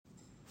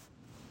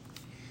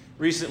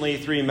Recently,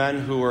 3 men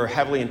who were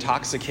heavily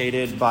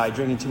intoxicated by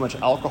drinking too much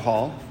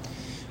alcohol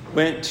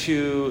went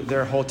to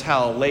their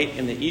hotel late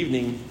in the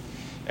evening.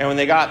 And when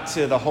they got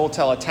to the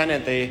hotel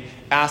attendant, they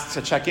asked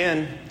to check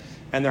in,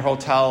 and their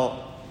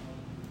hotel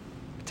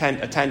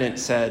attendant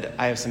said,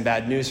 "I have some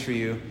bad news for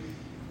you.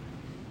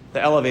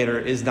 The elevator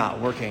is not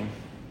working."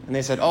 And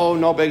they said, "Oh,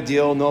 no big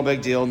deal, no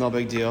big deal, no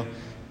big deal."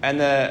 And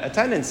the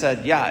attendant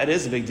said, "Yeah, it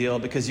is a big deal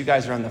because you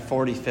guys are on the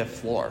 45th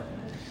floor.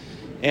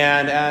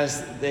 And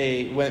as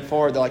they went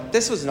forward, they're like,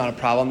 "This was not a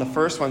problem." The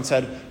first one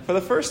said, "For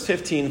the first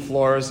 15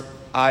 floors,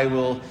 I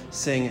will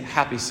sing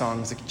happy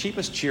songs." The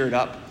cheapest cheered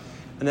up.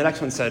 And the next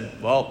one said,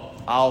 "Well,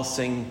 I'll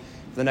sing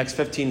for the next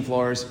 15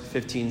 floors,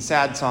 15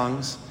 sad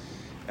songs."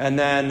 And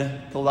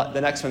then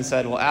the next one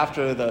said, "Well,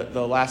 after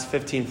the last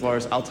 15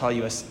 floors, I'll tell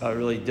you a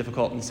really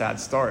difficult and sad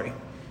story."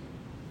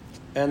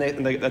 And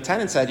the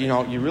attendant said,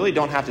 "You really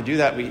don't have to do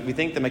that. We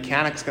think the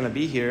mechanic's going to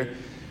be here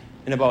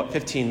in about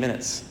 15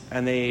 minutes.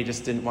 And they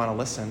just didn't want to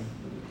listen.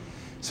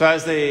 So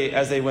as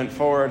they went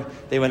forward,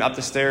 they went up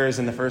the stairs,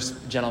 and the first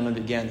gentleman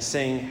began to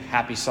sing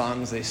happy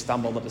songs. They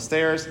stumbled up the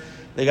stairs.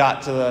 They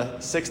got to the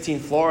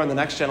 16th floor, and the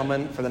next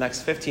gentleman for the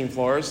next 15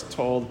 floors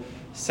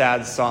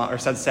said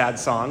sad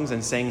songs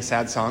and sang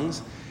sad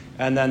songs.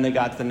 And then they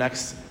got to the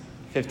next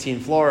 15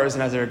 floors,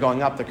 and as they were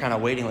going up, they're kind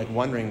of waiting,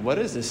 wondering, what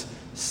is this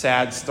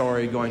sad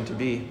story going to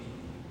be?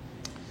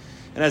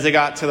 And as they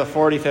got to the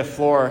 45th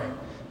floor,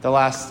 the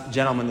last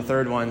gentleman, the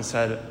third one,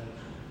 said,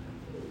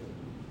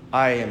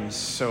 "I am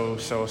so,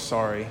 so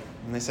sorry."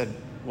 And they said,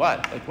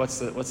 "What? What's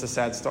the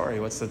sad story?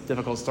 What's the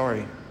difficult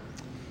story?"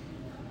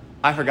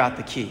 "I forgot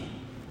the key."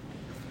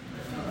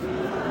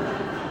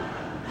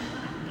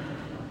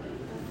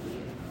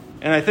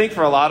 And I think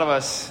for a lot of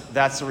us,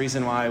 that's the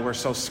reason why we're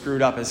so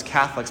screwed up as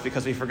Catholics,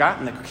 because we've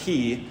forgotten the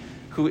key,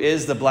 who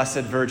is the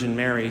Blessed Virgin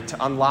Mary, to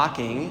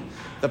unlocking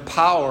the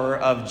power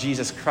of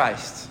Jesus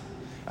Christ.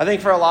 I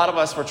think for a lot of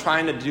us, we're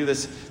trying to do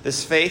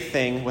this faith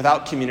thing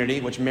without community,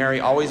 which Mary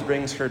always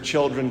brings her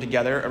children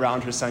together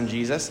around her son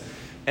Jesus.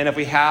 And if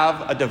we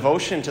have a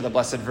devotion to the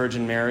Blessed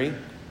Virgin Mary,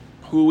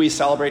 who we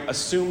celebrate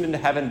assumed into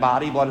heaven,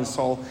 body, blood, and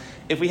soul,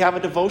 if we have a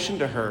devotion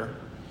to her,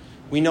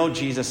 we know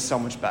Jesus so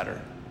much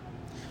better.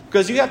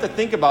 Because you have to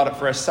think about it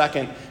for a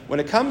second. When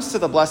it comes to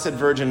the Blessed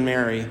Virgin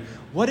Mary,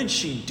 what did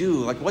she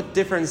do? What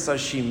difference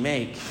does she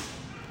make?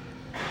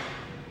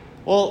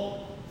 Well,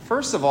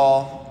 first of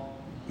all,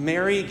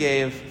 Mary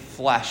gave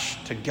flesh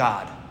to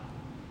God.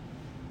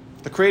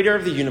 The creator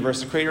of the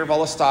universe, the creator of all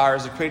the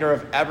stars, the creator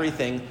of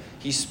everything.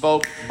 He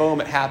spoke, boom,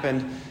 it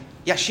happened.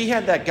 Yeah, she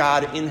had that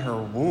God in her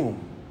womb.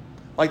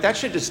 That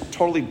should just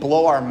totally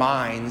blow our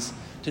minds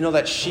to know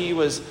that she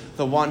was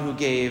the one who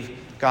gave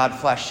God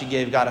flesh. She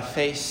gave God a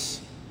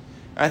face.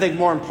 And I think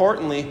more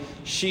importantly,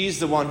 she's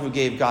the one who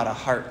gave God a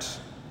heart.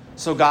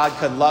 So God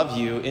could love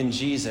you in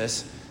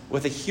Jesus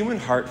with a human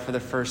heart for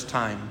the first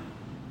time.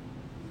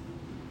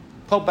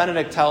 Pope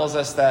Benedict tells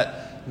us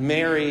that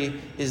Mary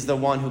is the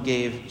one who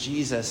gave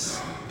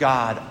Jesus,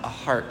 God, a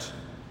heart.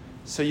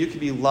 So you could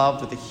be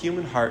loved with a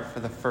human heart for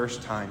the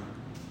first time.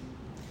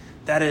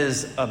 That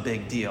is a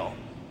big deal.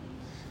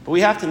 But we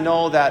have to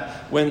know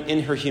that when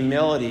in her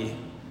humility,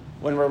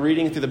 when we're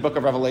reading through the book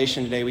of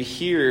Revelation today, we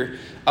hear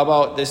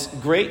about this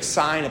great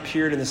sign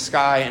appeared in the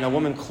sky, and a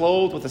woman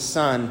clothed with the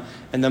sun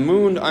and the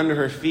moon under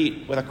her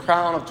feet with a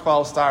crown of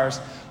 12 stars.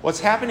 What's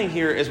happening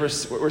here is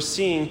what we're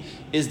seeing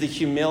is the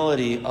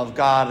humility of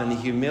God and the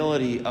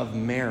humility of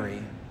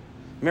Mary.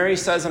 Mary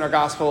says in our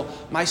gospel,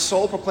 "My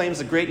soul proclaims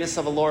the greatness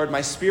of the Lord.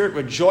 My spirit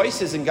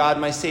rejoices in God,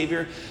 my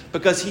Savior,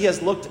 because he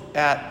has looked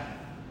at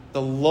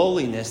the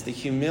lowliness, the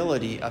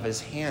humility of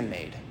his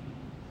handmaid."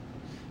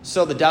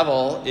 So the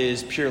devil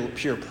is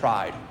pure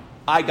pride.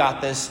 I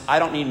got this. I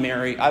don't need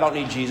Mary. I don't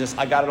need Jesus.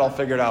 I got it all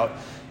figured out.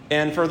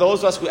 And for those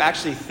of us who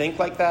actually think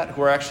like that,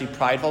 who are actually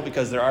prideful,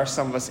 because there are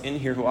some of us in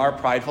here who are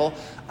prideful,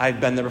 I've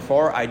been there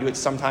before. I do it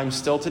sometimes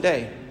still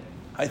today.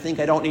 I think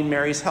I don't need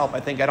Mary's help. I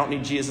think I don't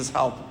need Jesus'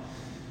 help.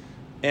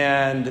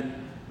 And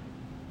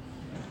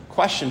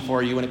question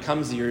for you when it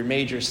comes to your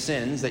major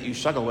sins that you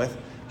struggle with,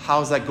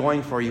 how's that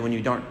going for you when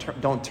you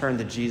don't turn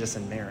to Jesus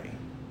and Mary?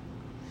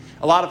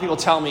 A lot of people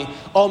tell me,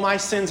 "Oh, my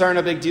sins aren't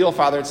a big deal,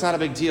 Father. It's not a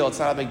big deal. It's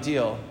not a big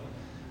deal."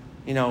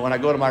 When I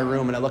go to my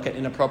room and I look at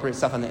inappropriate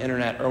stuff on the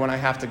internet, or when I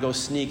have to go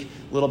sneak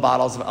little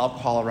bottles of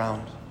alcohol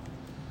around,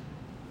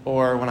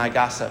 or when I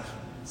gossip,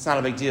 it's not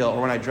a big deal.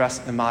 Or when I dress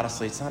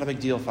immodestly, it's not a big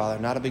deal, Father,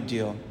 not a big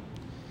deal.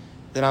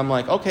 Then I'm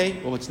like, okay,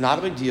 well, it's not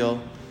a big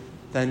deal,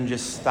 then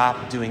just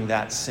stop doing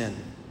that sin.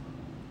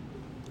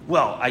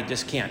 Well, I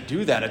just can't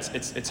do that.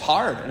 It's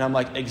hard. And I'm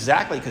like,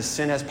 exactly, because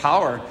sin has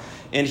power.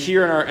 And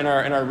here in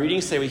our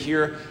readings today, we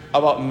hear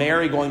about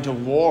Mary going to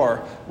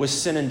war with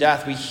sin and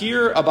death. We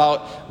hear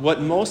about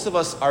what most of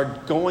us are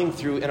going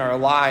through in our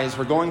lives.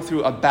 We're going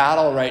through a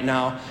battle right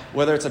now,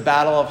 whether it's a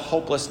battle of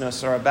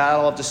hopelessness or a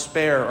battle of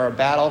despair or a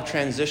battle of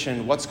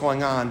transition, what's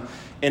going on.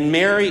 And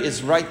Mary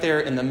is right there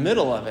in the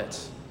middle of it.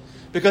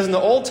 Because in the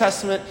Old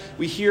Testament,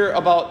 we hear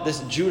about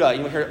this Judah.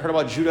 You heard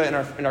about Judah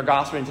in our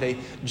gospel reading today.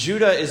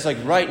 Judah is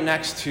right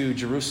next to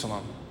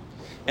Jerusalem.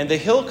 And the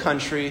hill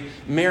country,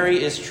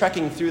 Mary is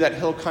trekking through that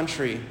hill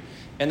country.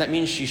 And that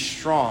means she's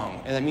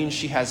strong. And that means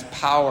she has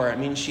power. It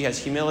means she has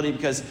humility,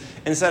 because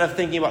instead of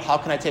thinking about how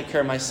can I take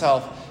care of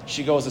myself,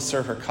 she goes to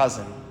serve her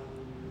cousin.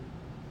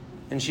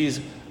 And she's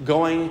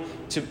going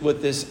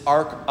with this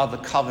Ark of the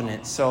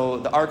Covenant. So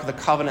the Ark of the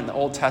Covenant in the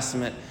Old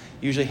Testament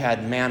usually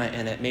had manna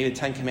in it, maybe the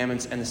Ten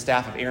Commandments and the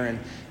staff of Aaron.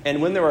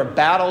 And when there were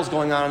battles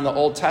going on in the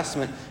Old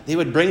Testament, they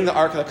would bring the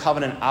Ark of the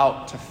Covenant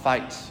out to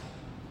fight.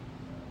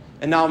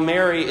 And now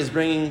Mary is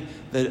bringing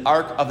the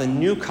Ark of the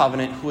New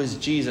Covenant, who is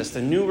Jesus,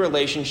 the new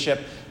relationship,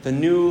 the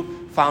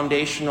new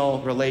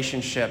foundational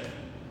relationship,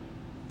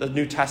 the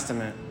New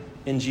Testament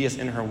in Jesus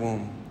in her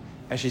womb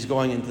as she's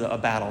going into a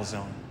battle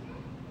zone.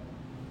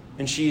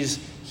 And she's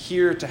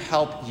here to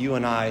help you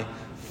and I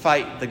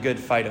fight the good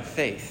fight of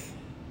faith.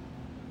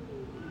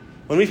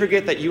 When we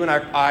forget that you and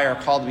I are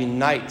called to be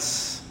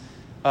knights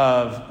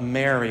of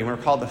Mary, we're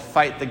called to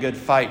fight the good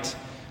fight,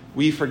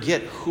 we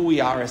forget who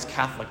we are as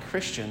Catholic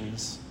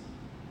Christians.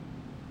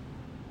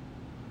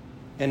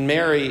 And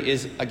Mary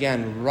is,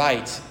 again,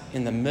 right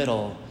in the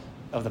middle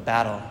of the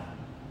battle.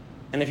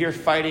 And if you're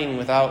fighting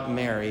without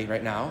Mary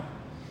right now,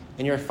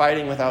 and you're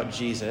fighting without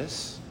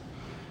Jesus,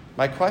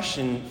 my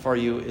question for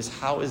you is,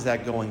 how is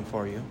that going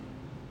for you?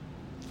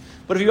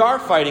 But if you are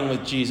fighting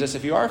with Jesus,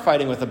 if you are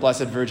fighting with the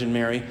Blessed Virgin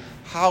Mary,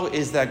 how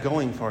is that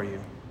going for you?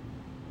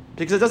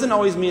 Because it doesn't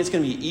always mean it's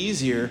going to be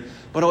easier,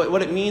 but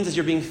what it means is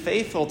you're being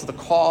faithful to the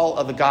call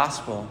of the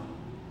gospel.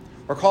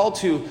 We're called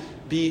to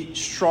be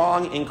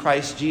strong in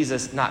Christ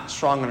Jesus, not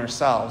strong in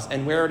ourselves.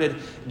 And where did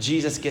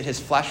Jesus get his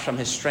flesh from,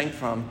 his strength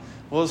from?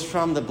 Well, it was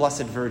from the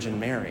Blessed Virgin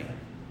Mary.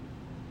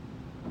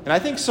 And I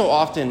think so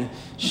often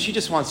she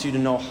just wants you to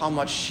know how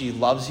much she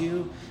loves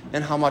you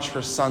and how much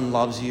her son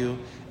loves you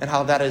and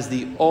how that is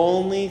the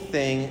only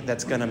thing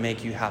that's going to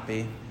make you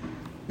happy,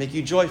 make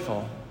you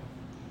joyful.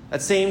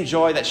 That same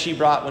joy that she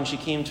brought when she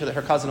came to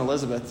her cousin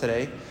Elizabeth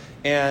today,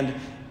 and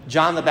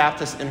John the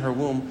Baptist in her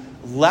womb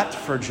leapt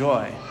for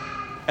joy.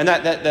 And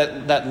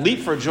that leap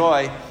for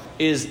joy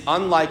is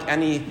unlike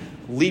any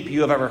leap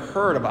you have ever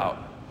heard about.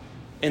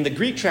 In the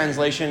Greek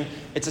translation,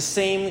 it's the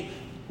same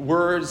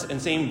words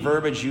and same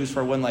verbiage used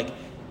for when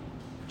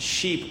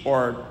sheep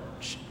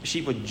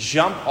would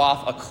jump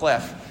off a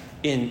cliff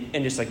and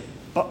just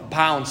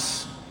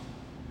bounce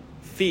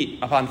feet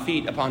upon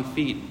feet upon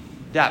feet,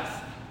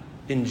 depth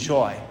in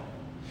joy.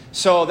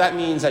 So that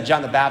means that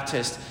John the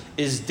Baptist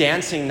is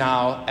dancing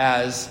now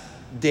as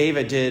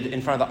David did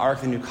in front of the Ark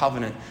of the New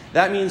Covenant.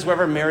 That means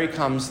wherever Mary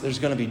comes, there's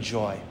going to be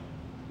joy.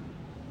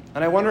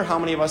 And I wonder how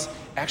many of us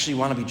actually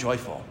want to be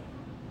joyful.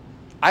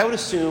 I would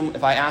assume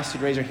if I asked you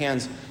to raise your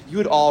hands, you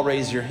would all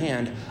raise your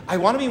hand. I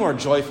want to be more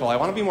joyful. I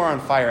want to be more on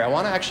fire. I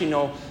want to actually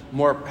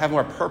have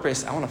more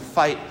purpose. I want to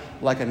fight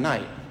like a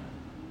knight.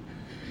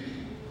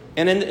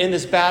 And in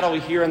this battle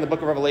we hear in the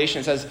book of Revelation,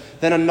 it says,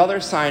 then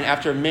another sign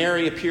after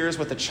Mary appears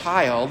with a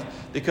child,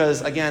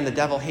 because again, the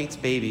devil hates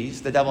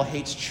babies. The devil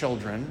hates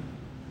children.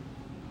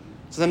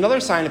 So another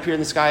sign appeared in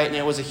the sky, and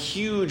it was a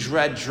huge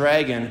red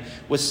dragon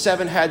with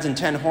 7 heads and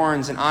 10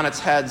 horns, and on its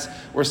heads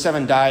were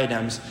 7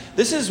 diadems.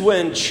 This is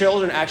when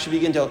children actually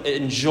begin to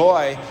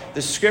enjoy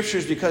the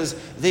scriptures because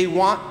they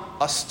want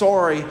a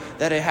story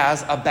that it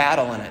has a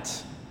battle in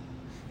it.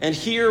 And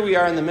here we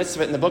are in the midst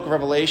of it in the book of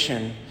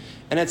Revelation,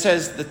 and it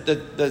says that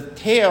the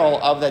tail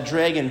of that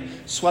dragon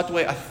swept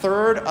away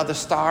 1/3 of the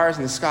stars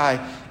in the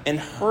sky and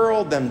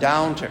hurled them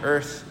down to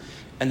earth.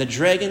 And the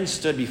dragon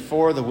stood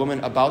before the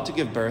woman about to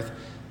give birth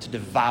to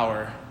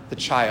devour the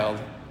child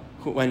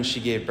when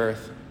she gave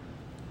birth.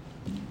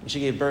 And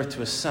she gave birth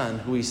to a son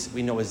who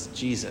we know as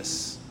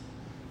Jesus,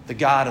 the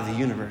God of the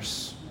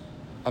universe,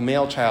 a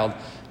male child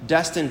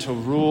destined to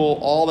rule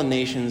all the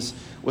nations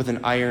with an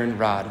iron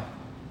rod.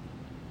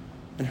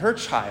 And her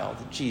child,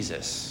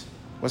 Jesus,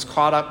 was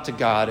caught up to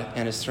God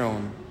and his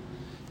throne.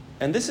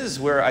 And this is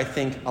where I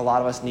think a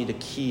lot of us need to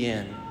key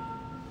in.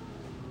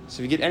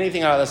 So if you get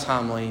anything out of this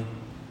homily,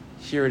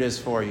 here it is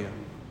for you.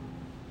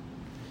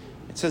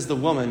 It says the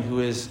woman who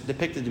is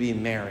depicted to be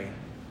Mary,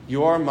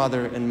 your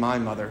mother and my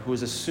mother, who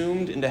was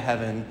assumed into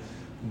heaven,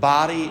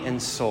 body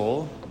and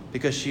soul,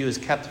 because she was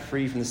kept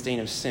free from the stain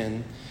of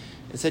sin.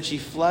 It said she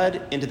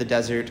fled into the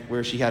desert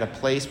where she had a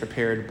place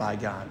prepared by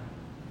God.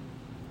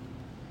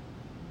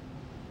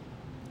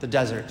 The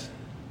desert.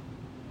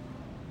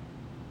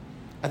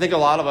 I think a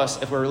lot of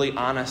us, if we're really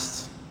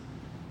honest,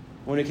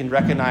 when we can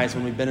recognize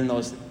when we've been in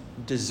those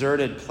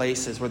deserted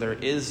places where there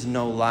is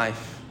no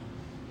life,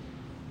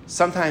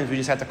 sometimes we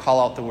just have to call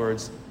out the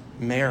words,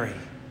 Mary,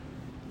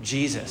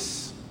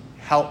 Jesus,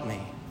 help me.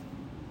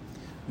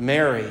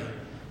 Mary,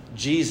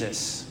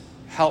 Jesus,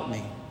 help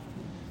me.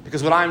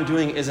 Because what I'm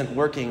doing isn't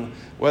working,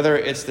 whether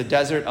it's the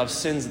desert of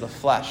sins of the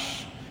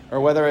flesh, or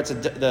whether it's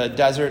the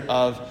desert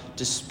of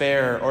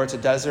despair, or it's a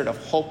desert of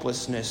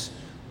hopelessness,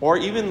 or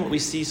even what we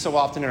see so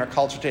often in our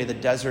culture today, the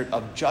desert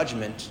of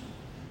judgment,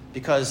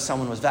 because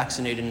someone was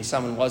vaccinated and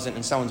someone wasn't,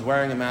 and someone's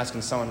wearing a mask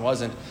and someone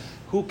wasn't.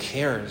 Who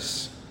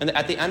cares? And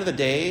at the end of the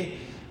day,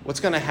 what's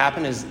going to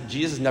happen is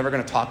Jesus is never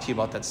going to talk to you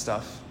about that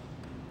stuff.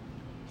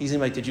 He's going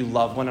to be like, did you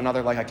love one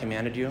another like I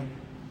commanded you?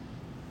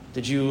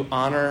 Did you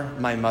honor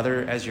my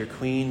mother as your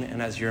queen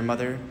and as your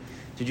mother?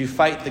 Did you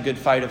fight the good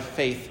fight of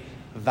faith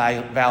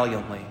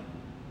valiantly?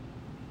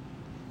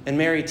 And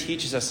Mary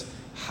teaches us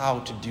how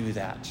to do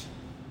that.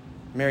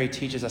 Mary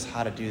teaches us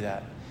how to do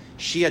that.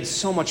 She had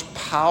so much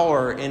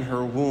power in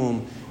her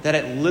womb that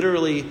it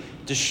literally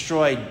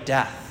destroyed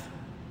death.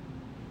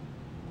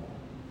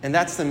 And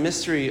that's the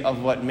mystery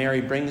of what Mary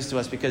brings to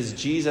us, because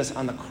Jesus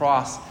on the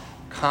cross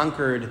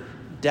conquered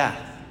death.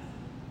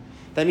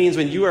 That means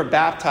when you are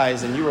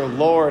baptized and you are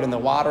lowered and the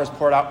water is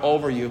poured out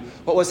over you,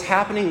 what was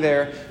happening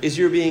there is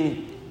you're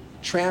being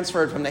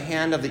transferred from the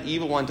hand of the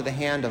evil one to the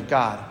hand of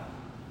God,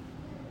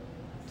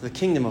 to the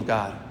kingdom of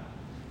God.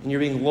 And you're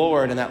being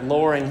lowered, and that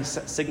lowering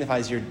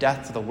signifies your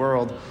death to the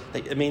world.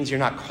 It means you're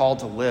not called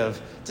to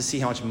live to see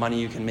how much money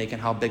you can make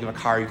and how big of a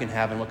car you can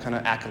have and what kind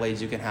of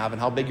accolades you can have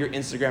and how big your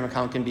Instagram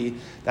account can be.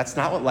 That's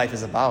not what life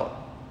is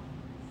about.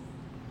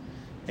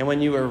 And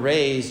when you were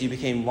raised, you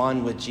became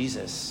one with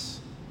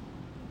Jesus.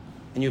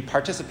 And you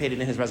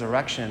participated in his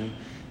resurrection.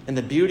 And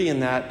the beauty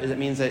in that is it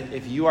means that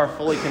if you are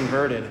fully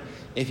converted,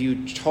 if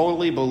you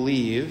totally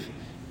believe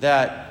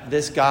that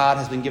this God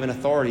has been given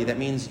authority, that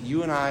means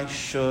you and I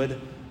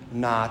should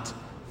not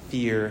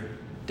fear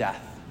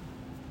death.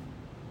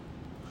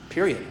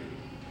 Period.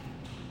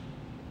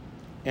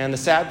 And the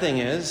sad thing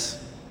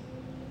is,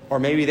 or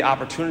maybe the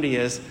opportunity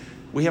is,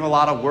 we have a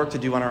lot of work to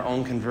do on our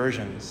own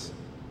conversions.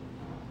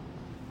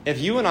 If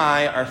you and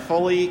I are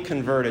fully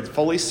converted,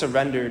 fully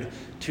surrendered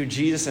to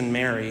Jesus and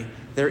Mary,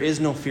 there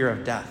is no fear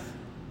of death.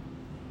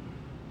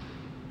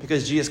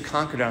 Because Jesus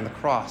conquered it on the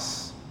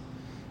cross.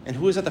 And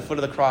who is at the foot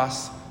of the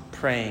cross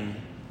praying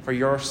for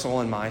your soul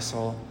and my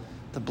soul?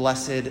 The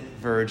Blessed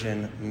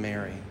Virgin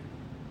Mary.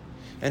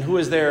 And who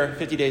is there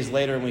 50 days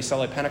later when we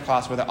celebrate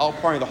Pentecost, where the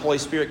outpouring of the Holy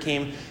Spirit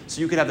came so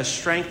you could have the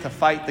strength to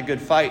fight the good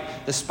fight?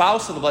 The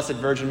spouse of the Blessed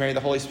Virgin Mary, the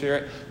Holy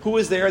Spirit. Who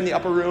was there in the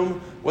upper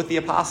room with the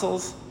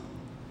apostles?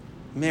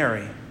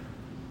 Mary.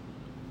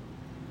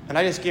 And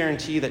I just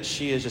guarantee that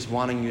she is just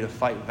wanting you to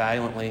fight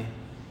valiantly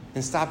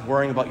and stop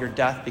worrying about your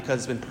death, because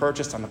it's been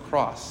purchased on the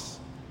cross.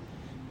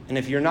 And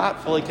if you're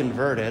not fully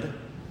converted,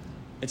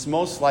 it's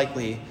most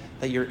likely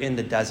that you're in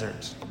the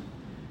desert.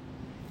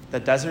 The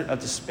desert of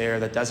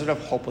despair, the desert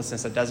of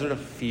hopelessness, the desert of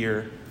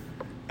fear.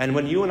 And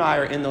when you and I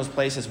are in those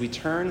places, we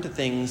turn to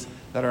things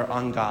that are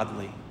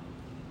ungodly.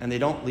 And they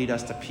don't lead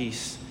us to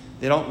peace.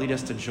 They don't lead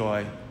us to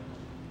joy.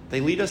 They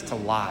lead us to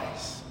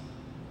lies.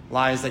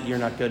 Lies that you're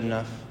not good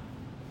enough.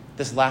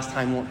 This last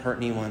time won't hurt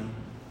anyone.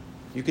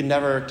 You can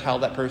never tell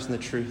that person the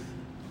truth.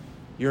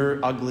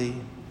 You're ugly.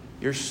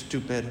 You're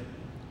stupid.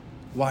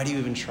 Why do you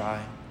even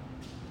try?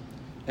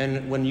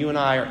 And when you and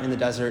I are in the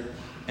desert,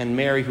 and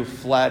Mary, who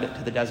fled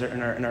to the desert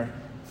in our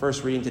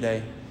first reading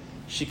today,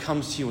 she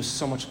comes to you with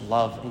so much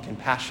love and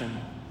compassion,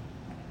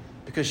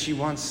 because she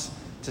wants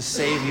to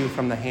save you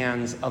from the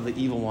hands of the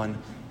evil one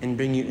and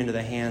bring you into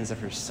the hands of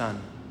her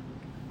Son,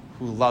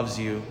 who loves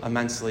you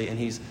immensely, and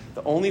he's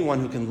the only one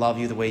who can love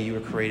you the way you were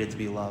created to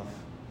be loved.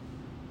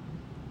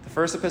 The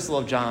first epistle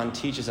of John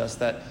teaches us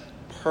that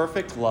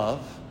perfect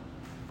love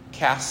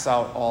casts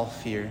out all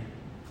fear,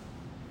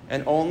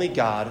 and only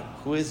God,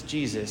 who is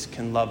Jesus,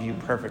 can love you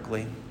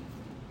perfectly.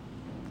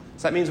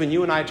 So that means when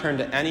you and I turn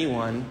to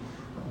anyone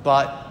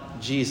but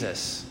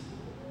Jesus,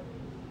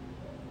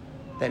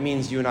 that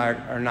means you and I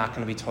are not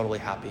going to be totally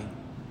happy.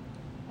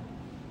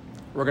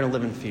 We're going to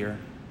live in fear.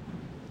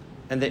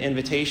 And the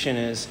invitation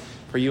is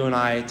for you and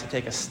I to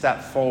take a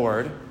step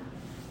forward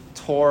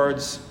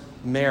towards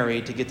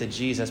Mary to get to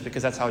Jesus,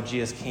 because that's how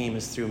Jesus came,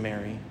 is through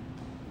Mary.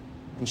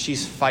 And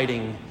she's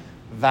fighting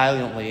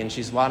valiantly, and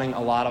she's wanting a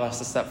lot of us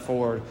to step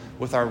forward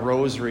with our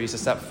rosaries, to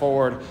step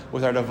forward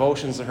with our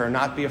devotions to her,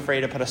 not be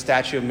afraid to put a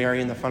statue of Mary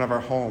in the front of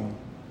our home.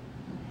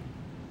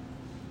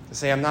 To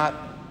say, I'm not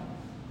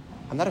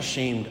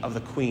ashamed of the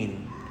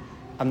Queen.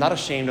 I'm not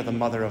ashamed of the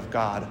Mother of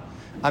God.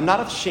 I'm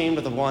not ashamed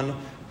of the one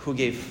who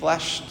gave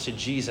flesh to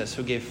Jesus,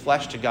 who gave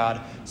flesh to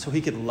God so he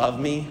could love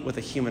me with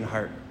a human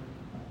heart.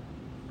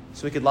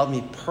 So he could love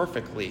me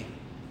perfectly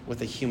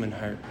with a human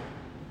heart.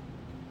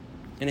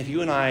 And if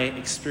you and I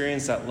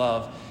experience that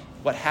love,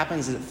 what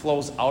happens is it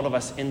flows out of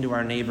us into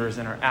our neighbors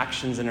and our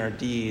actions and our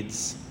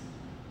deeds.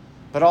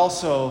 But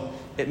also,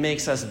 it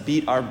makes us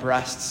beat our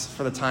breasts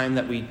for the time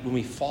that when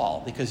we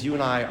fall, because you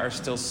and I are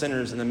still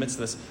sinners in the midst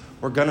of this.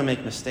 We're going to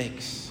make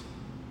mistakes.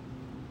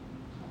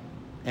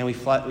 And we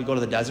go to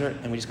the desert,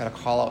 and we just got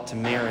to call out to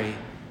Mary,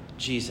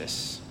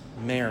 Jesus.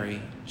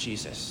 Mary,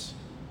 Jesus.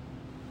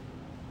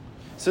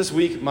 So this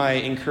week, my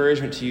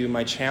encouragement to you,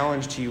 my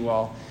challenge to you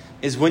all,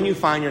 is when you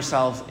find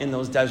yourself in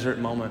those desert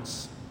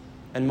moments,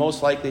 and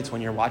most likely it's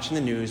when you're watching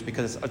the news,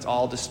 because it's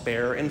all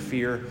despair and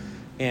fear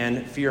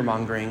and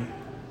fear-mongering,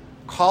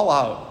 call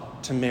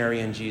out to Mary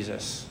and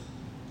Jesus.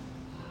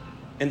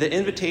 And the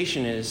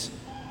invitation is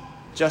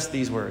just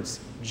these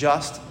words: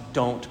 just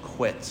don't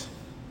quit.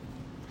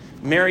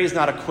 Mary is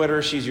not a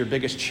quitter. She's your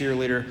biggest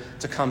cheerleader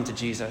to come to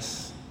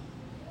Jesus.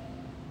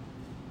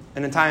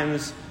 And in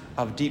times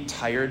of deep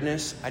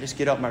tiredness, I just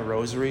get out my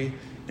rosary,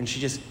 and she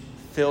just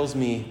fills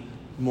me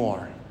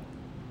more.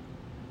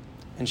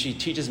 And she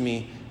teaches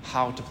me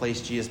how to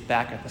place Jesus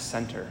back at the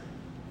center.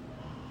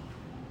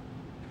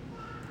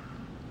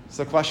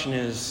 So the question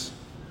is,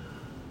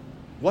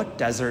 what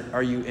desert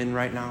are you in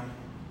right now?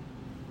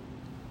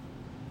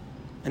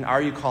 And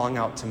are you calling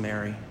out to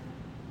Mary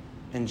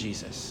and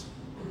Jesus?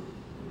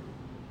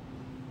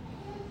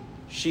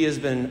 She has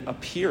been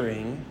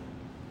appearing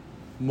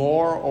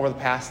more over the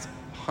past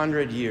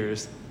 100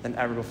 years than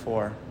ever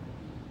before.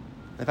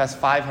 In the past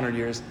 500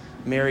 years,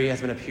 Mary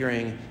has been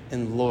appearing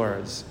in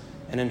Lourdes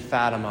and in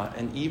Fatima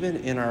and even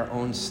in our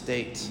own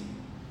state,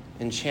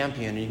 in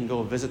Champion. You can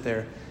go visit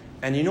there.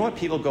 And you know what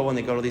people go when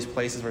they go to these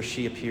places where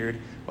she appeared?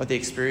 What they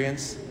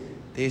experience?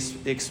 They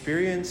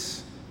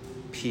experience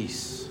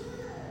peace.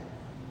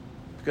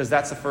 Because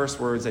that's the first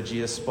words that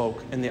Jesus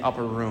spoke in the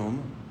upper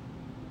room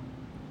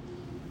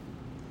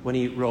when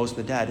he rose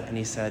from the dead, and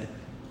he said,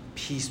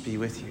 "Peace be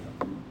with you.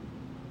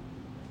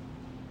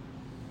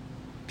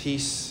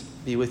 Peace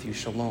be with you,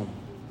 shalom."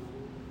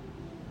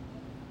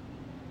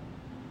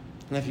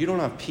 And if you don't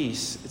have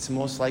peace, it's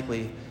most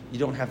likely you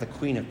don't have the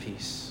Queen of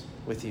Peace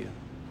with you,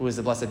 who is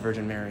the Blessed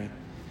Virgin Mary.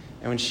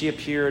 And when she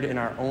appeared in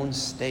our own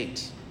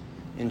state,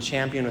 in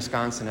Champion,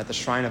 Wisconsin, at the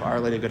Shrine of Our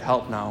Lady of Good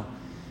Help now,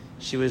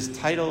 she was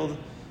titled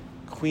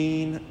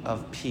Queen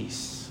of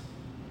Peace.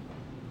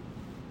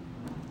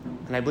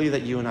 And I believe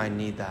that you and I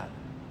need that.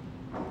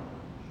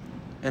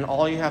 And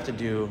all you have to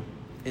do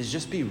is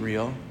just be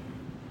real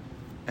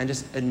and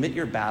just admit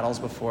your battles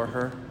before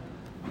her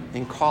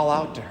and call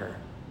out to her,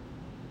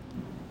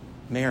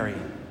 Mary,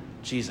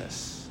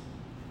 Jesus.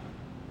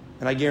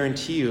 And I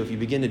guarantee you, if you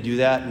begin to do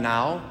that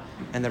now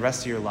and the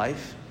rest of your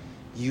life,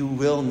 you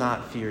will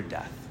not fear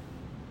death.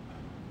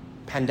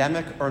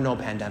 Pandemic or no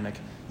pandemic,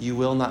 you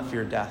will not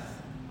fear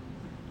death.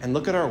 And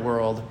look at our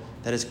world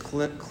that is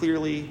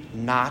clearly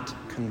not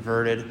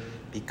converted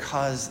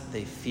because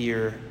they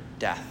fear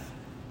death.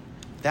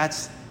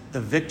 That's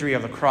the victory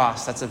of the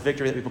cross. That's a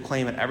victory that we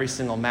proclaim at every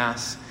single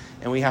Mass.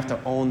 And we have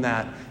to own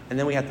that. And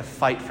then we have to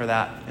fight for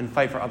that and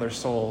fight for other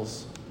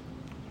souls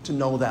to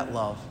know that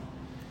love.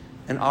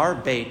 And our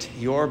bait,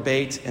 your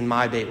bait and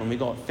my bait, when we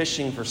go out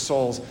fishing for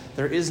souls,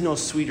 there is no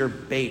sweeter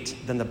bait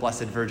than the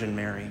Blessed Virgin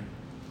Mary.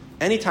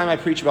 Anytime I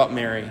preach about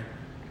Mary,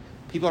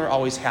 people are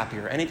always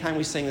happier. Anytime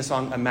we sing the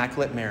song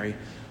Immaculate Mary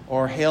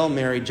or Hail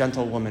Mary,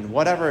 Gentle Woman,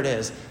 whatever it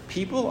is,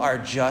 people are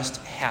just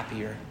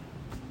happier.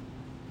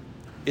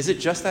 Is it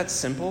just that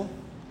simple?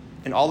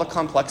 In all the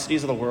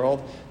complexities of the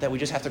world that we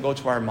just have to go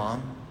to our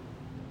mom?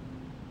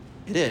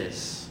 It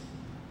is.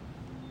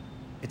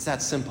 It's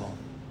that simple.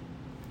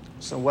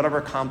 So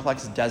whatever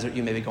complex desert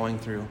you may be going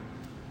through,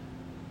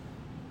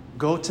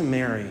 go to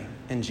Mary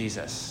and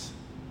Jesus.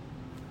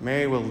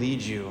 Mary will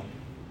lead you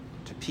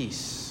to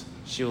peace.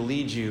 She will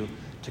lead you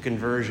to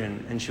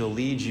conversion, and she'll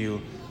lead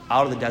you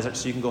out of the desert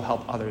so you can go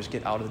help others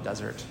get out of the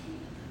desert.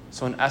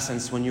 So in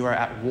essence, when you are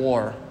at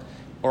war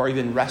or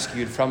even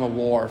rescued from a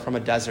war, from a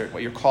desert,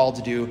 what you're called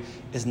to do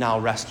is now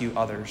rescue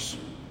others.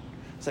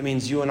 So that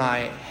means you and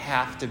I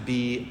have to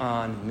be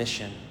on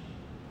mission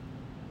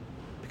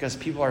because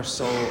people are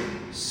so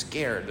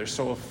scared. They're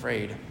so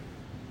afraid.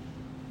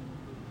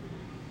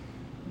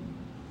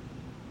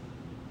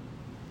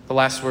 The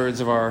last words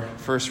of our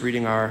first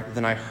reading are,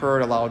 "Then I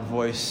heard a loud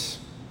voice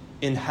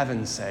in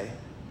heaven say,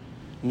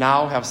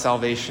 'Now have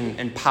salvation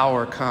and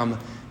power come,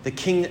 the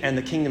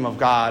kingdom of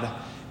God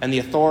and the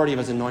authority of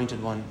his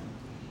anointed one.'"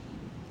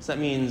 So that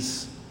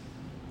means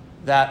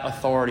that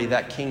authority,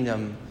 that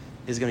kingdom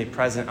is going to be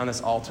present on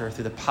this altar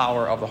through the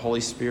power of the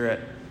Holy Spirit,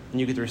 and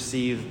you get to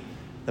receive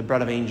the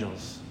bread of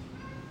angels.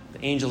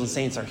 The angels and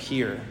saints are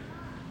here,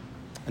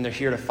 and they're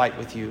here to fight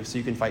with you so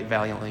you can fight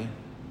valiantly.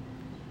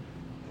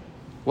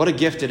 What a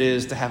gift it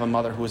is to have a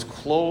mother who is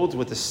clothed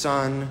with the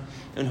sun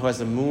and who has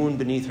the moon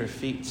beneath her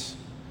feet,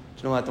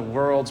 to know that the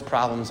world's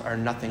problems are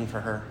nothing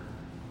for her.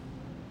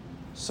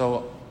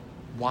 So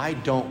why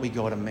don't we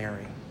go to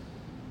Mary?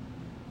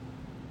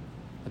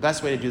 The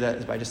best way to do that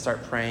is by just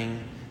start praying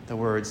the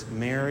words,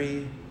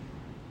 "Mary,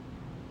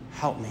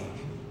 help me.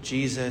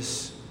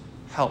 Jesus,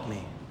 help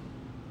me."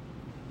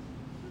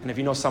 And if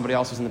you know somebody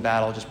else who's in the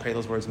battle, just pray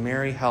those words,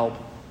 "Mary, help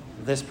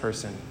this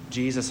person.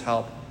 Jesus,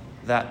 help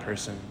that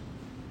person."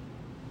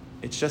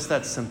 It's just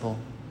that simple.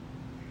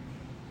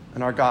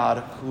 And our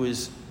God, who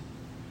is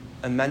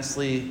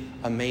immensely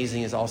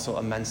amazing, is also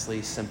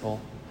immensely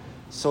simple.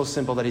 So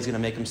simple that he's going to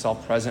make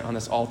himself present on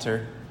this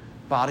altar,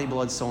 body,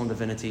 blood, soul, and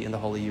divinity in the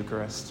Holy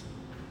Eucharist.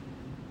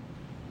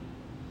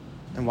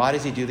 And why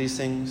does he do these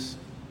things?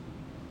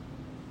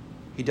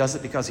 He does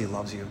it because he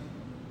loves you.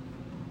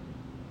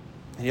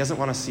 And he doesn't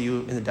want to see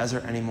you in the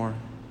desert anymore.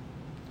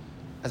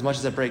 As much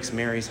as it breaks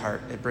Mary's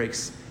heart, it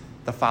breaks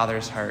the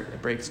Father's heart,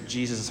 it breaks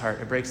Jesus'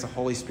 heart, it breaks the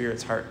Holy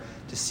Spirit's heart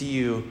to see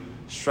you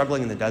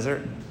struggling in the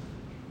desert,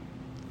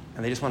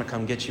 and they just want to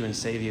come get you and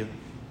save you.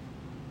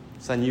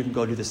 So then you can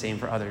go do the same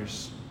for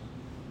others.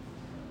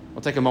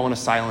 We'll take a moment of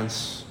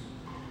silence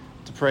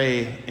to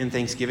pray in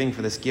thanksgiving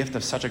for this gift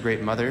of such a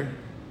great mother.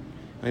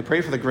 And we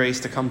pray for the grace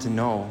to come to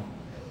know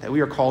that we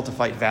are called to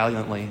fight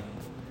valiantly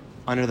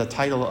under the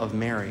title of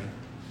Mary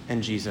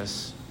and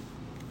Jesus.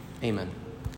 Amen.